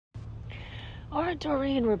All right,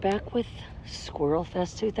 Doreen, we're back with Squirrel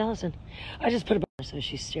Fest 2000. I just put a bar so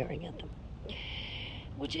she's staring at them,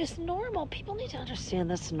 which is normal. People need to understand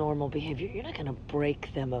that's normal behavior. You're not going to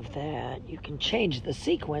break them of that. You can change the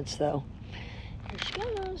sequence, though. There she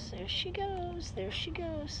goes. There she goes. There she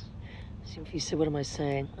goes. So if you say, what am I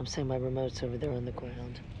saying? I'm saying my remote's over there on the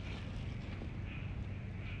ground.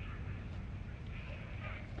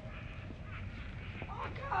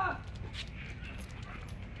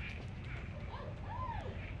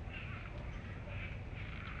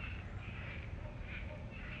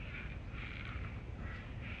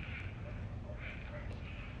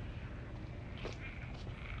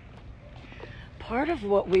 Part of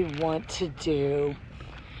what we want to do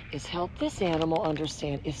is help this animal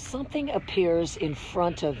understand if something appears in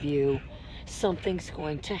front of you, something's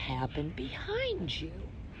going to happen behind you.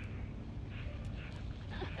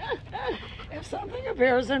 If something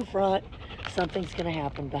appears in front, something's going to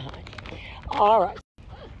happen behind. All right.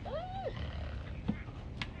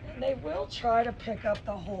 And they will try to pick up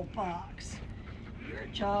the whole box. Your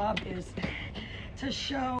job is to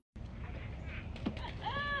show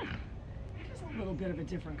a little bit of a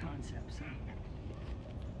different concept. So.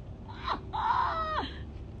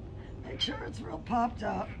 Make sure it's real popped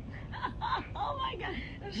up. Oh my God.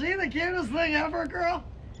 Is she the cutest thing ever, girl?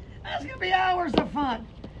 That's going to be hours of fun.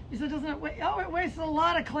 You said, doesn't it wait? Oh, it wastes a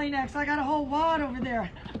lot of Kleenex. I got a whole wad over there.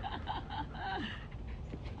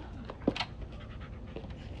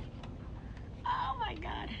 Oh my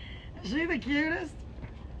God. Is she the cutest?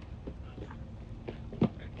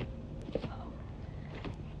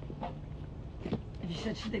 You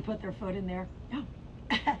said, should they put their foot in there? No.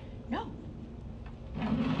 No.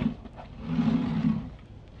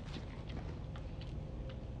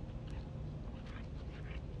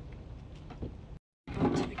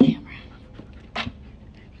 To the camera.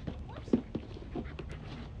 Whoops.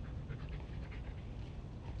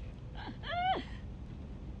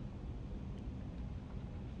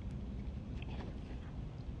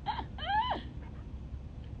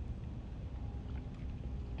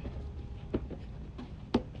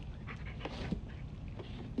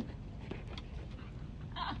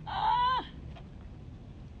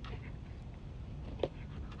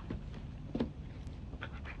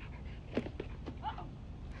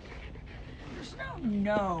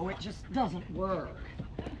 No, it just doesn't work.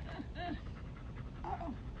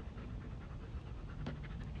 Uh-oh.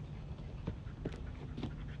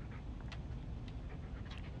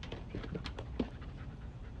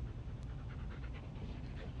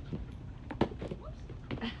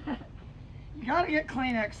 You gotta get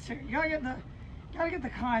Kleenex too. You gotta get the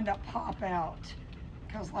kind that pop out,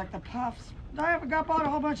 because like the puffs, I bought a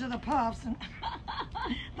whole bunch of the puffs and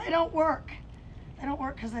they don't work. They don't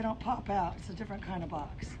work because they don't pop out. It's a different kind of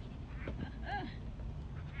box.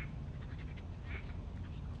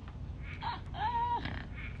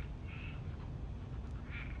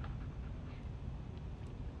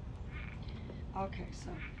 Okay,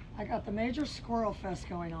 so I got the major Squirrel Fest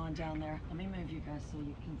going on down there. Let me move you guys so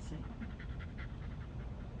you can see.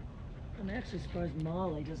 I'm actually surprised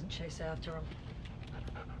Molly doesn't chase after him.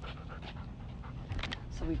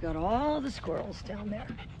 So we've got all the squirrels down there.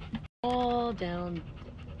 All down.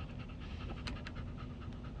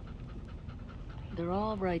 They're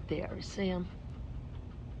all right there. You see them?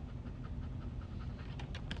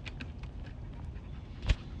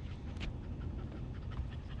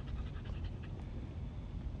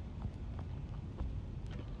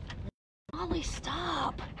 Molly,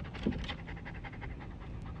 stop.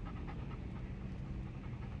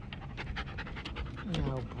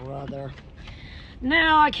 Oh, brother.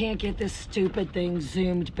 Now I can't get this stupid thing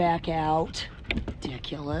zoomed back out.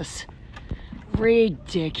 Ridiculous.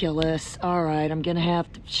 Ridiculous. All right, I'm gonna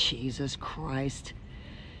have to, Jesus Christ.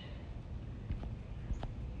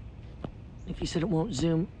 If you said it won't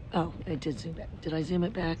zoom, oh, it did zoom back. Did I zoom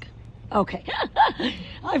it back? Okay.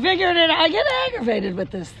 I figured it, I get aggravated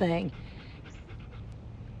with this thing.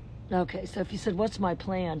 Okay, so if you said, what's my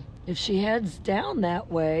plan? If she heads down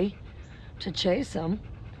that way to chase them,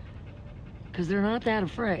 because they're not that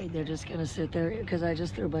afraid. They're just going to sit there, because I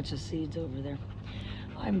just threw a bunch of seeds over there.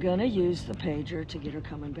 I'm going to use the pager to get her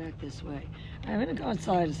coming back this way. I'm going to go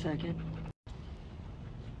inside a second.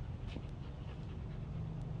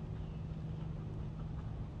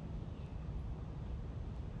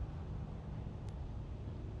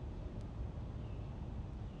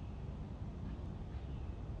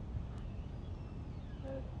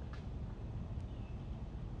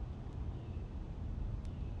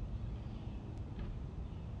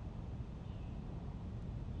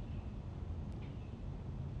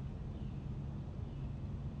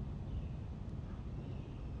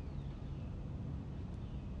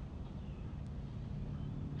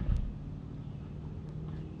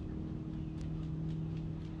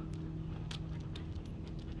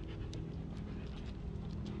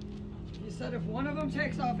 said if one of them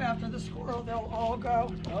takes off after the squirrel, they'll all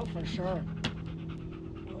go. Oh, for sure.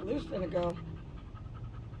 Well, Lou's gonna go.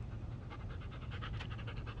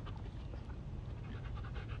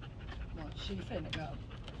 Well, she finna go.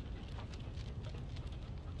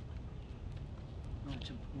 Watch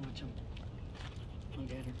him, watch him. Look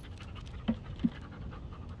at her.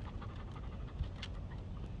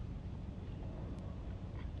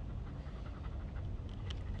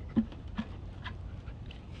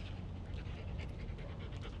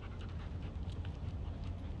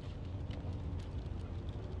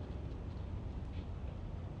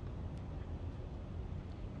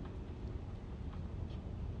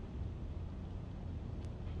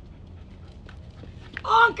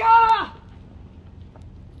 Anka!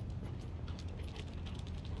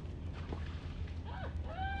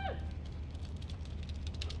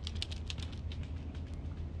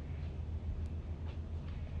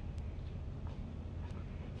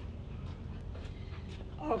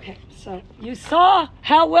 Okay, so you saw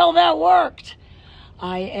how well that worked.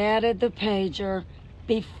 I added the pager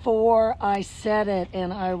before I said it,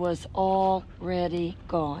 and I was already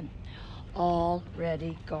gone.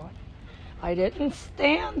 Already gone. I didn't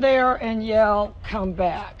stand there and yell, "Come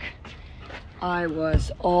back." I was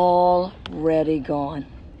already gone.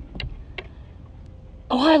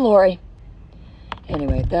 Oh, hi, Lori.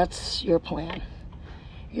 Anyway, that's your plan.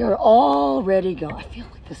 You're already gone. I feel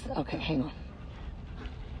like this. Okay, hang on.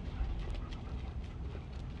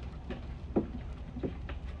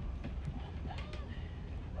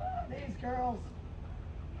 These girls.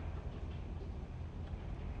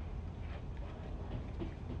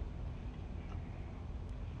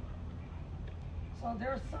 So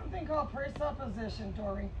there's something called presupposition,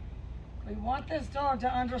 Dory. We want this dog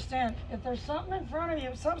to understand if there's something in front of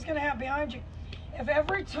you, something's going to happen behind you. If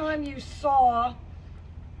every time you saw,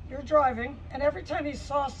 you're driving, and every time you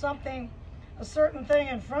saw something, a certain thing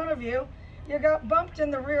in front of you, you got bumped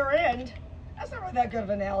in the rear end. That's not really that good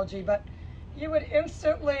of an analogy, but you would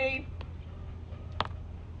instantly,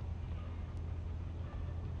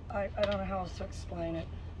 I don't know how else to explain it.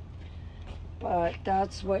 But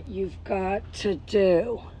that's what you've got to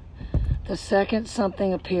do. The second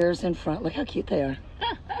something appears in front, look how cute they are.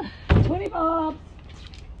 20 bobs.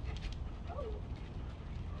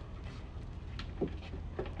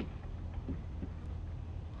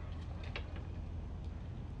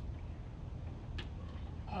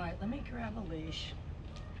 All right, let me grab a leash.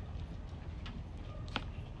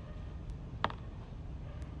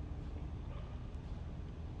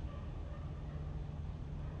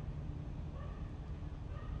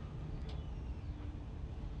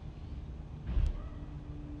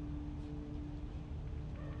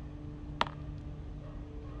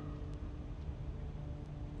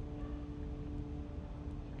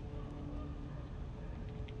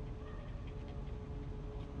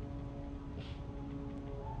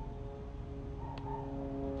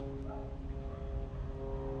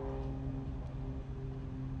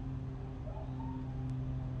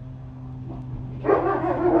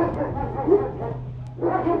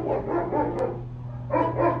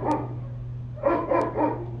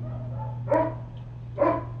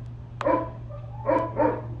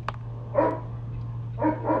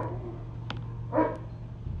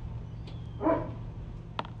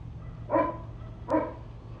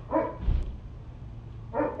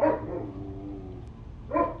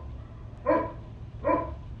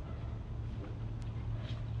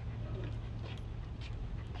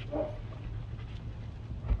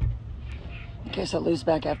 Okay, so Lou's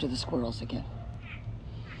back after the squirrels again.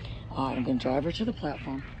 All right, I'm going to drive her to the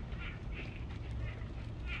platform.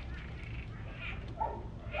 All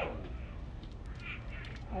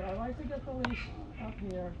right, I like to get the leash up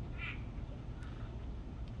here.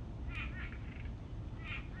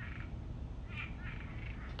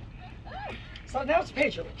 So now it's a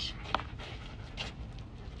pager leash.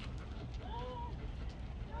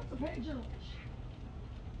 That's a pager leash.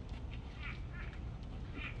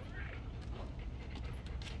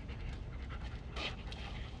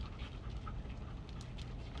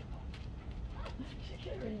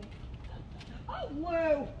 Oh,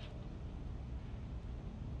 Lou!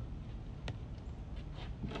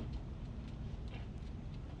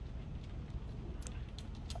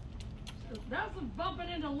 That's some bumping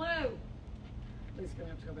into Lou. Lou's gonna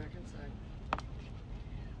have to go back inside.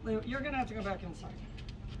 Lou, you're gonna have to go back inside.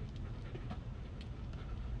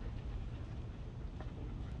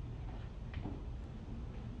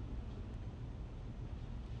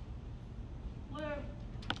 Lou.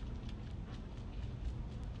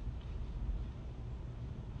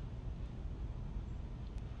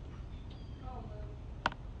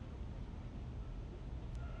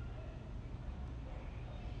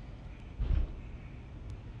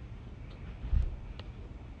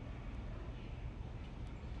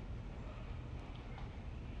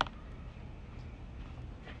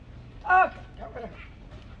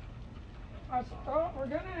 we're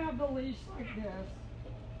gonna have the leash like this.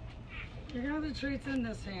 You're gonna have the treats in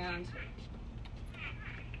this hand.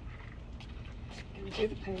 Gonna do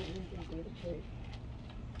the paint, gonna do the treat.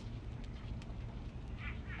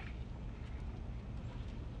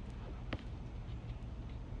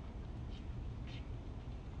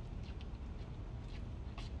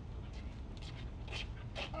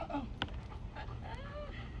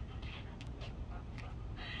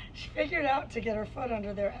 She figured out to get her foot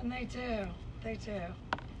under there, and they do. They do.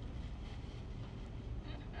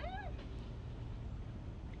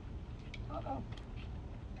 Uh-oh.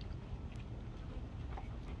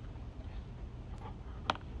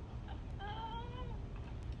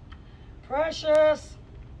 Precious.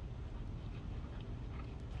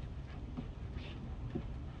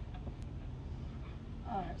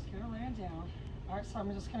 All right, so get her laying down. All right, so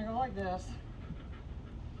I'm just gonna go like this.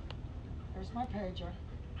 There's my pager.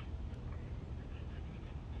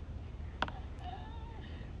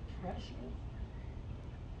 Precious.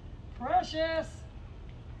 Precious.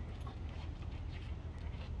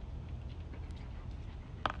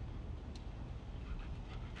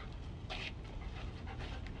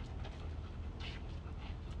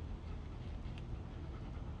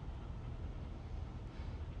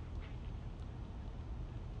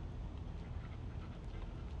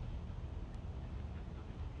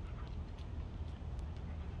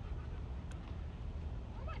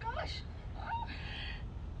 Oh my gosh.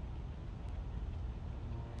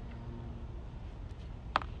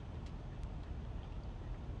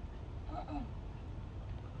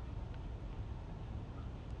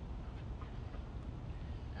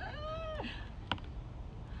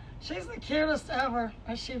 She's the cutest ever.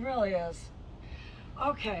 She really is.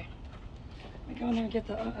 Okay. Let me go in there and get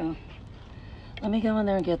the, Let me go in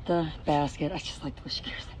there and get the basket. I just like the way she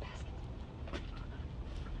carries that basket.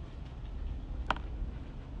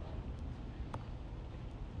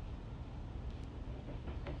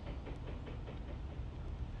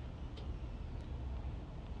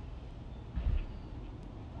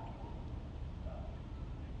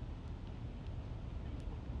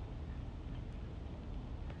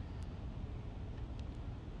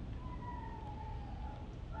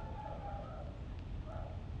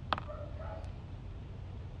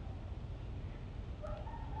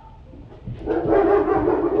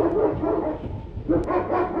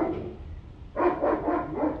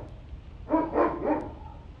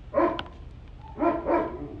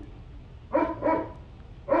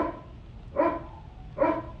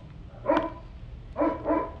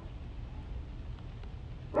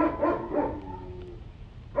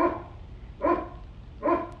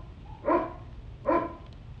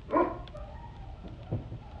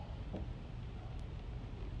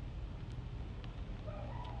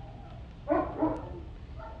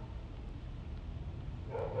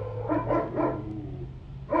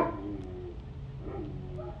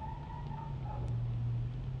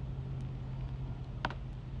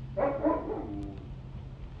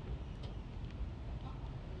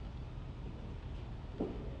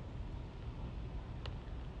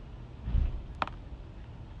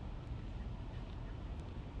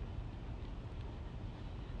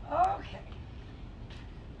 Okay.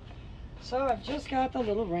 So I've just got the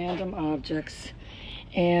little random objects.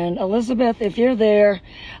 And Elizabeth, if you're there,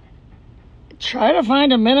 try to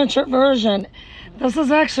find a miniature version. This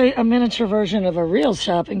is actually a miniature version of a real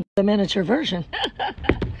shopping, the miniature version.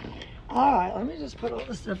 All right, let me just put all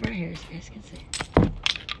this stuff right here so you guys can see.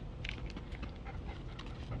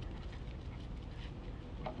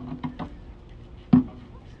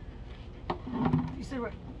 You see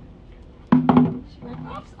what? She went,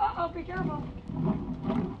 oops, uh-oh, be careful.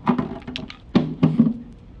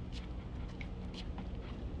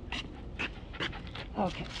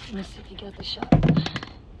 Okay, let me see if you got the shot.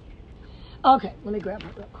 Okay, let me grab her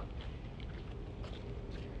real quick.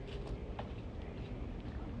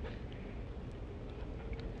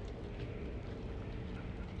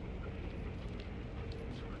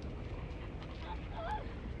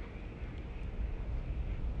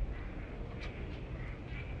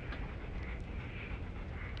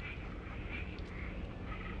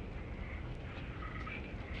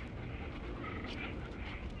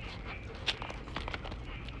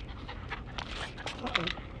 Uh-oh.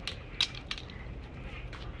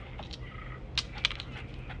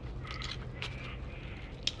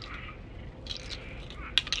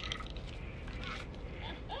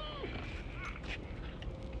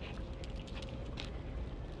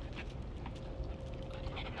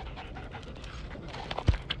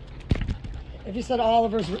 If you said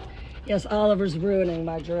Oliver's, yes, Oliver's ruining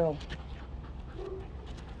my drill.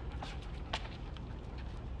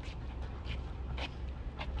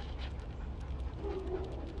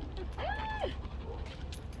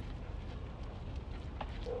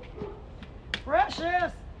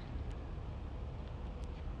 Precious.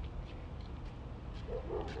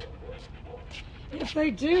 If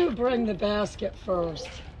they do, bring the basket first.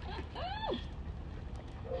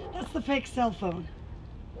 That's the fake cell phone.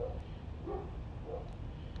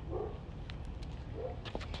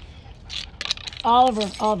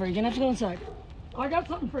 Oliver, you're gonna have to go inside. I got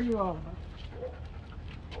something for you, Oliver.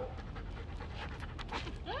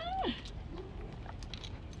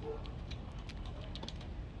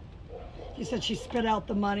 She said she spit out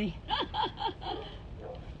the money.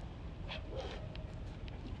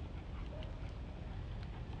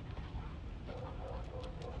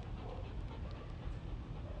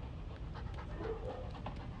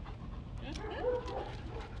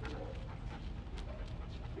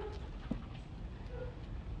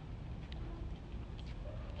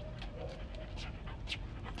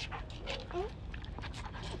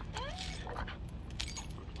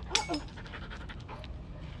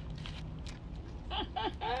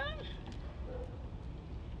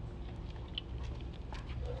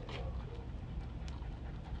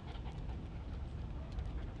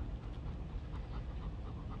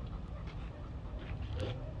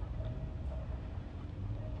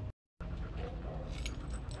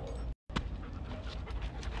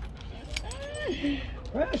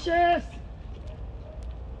 Precious!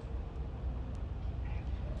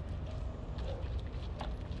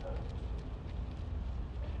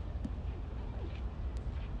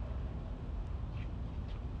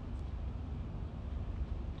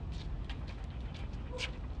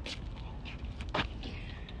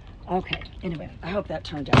 Okay, anyway, I hope that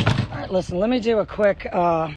turned out. All right, listen, let me do a quick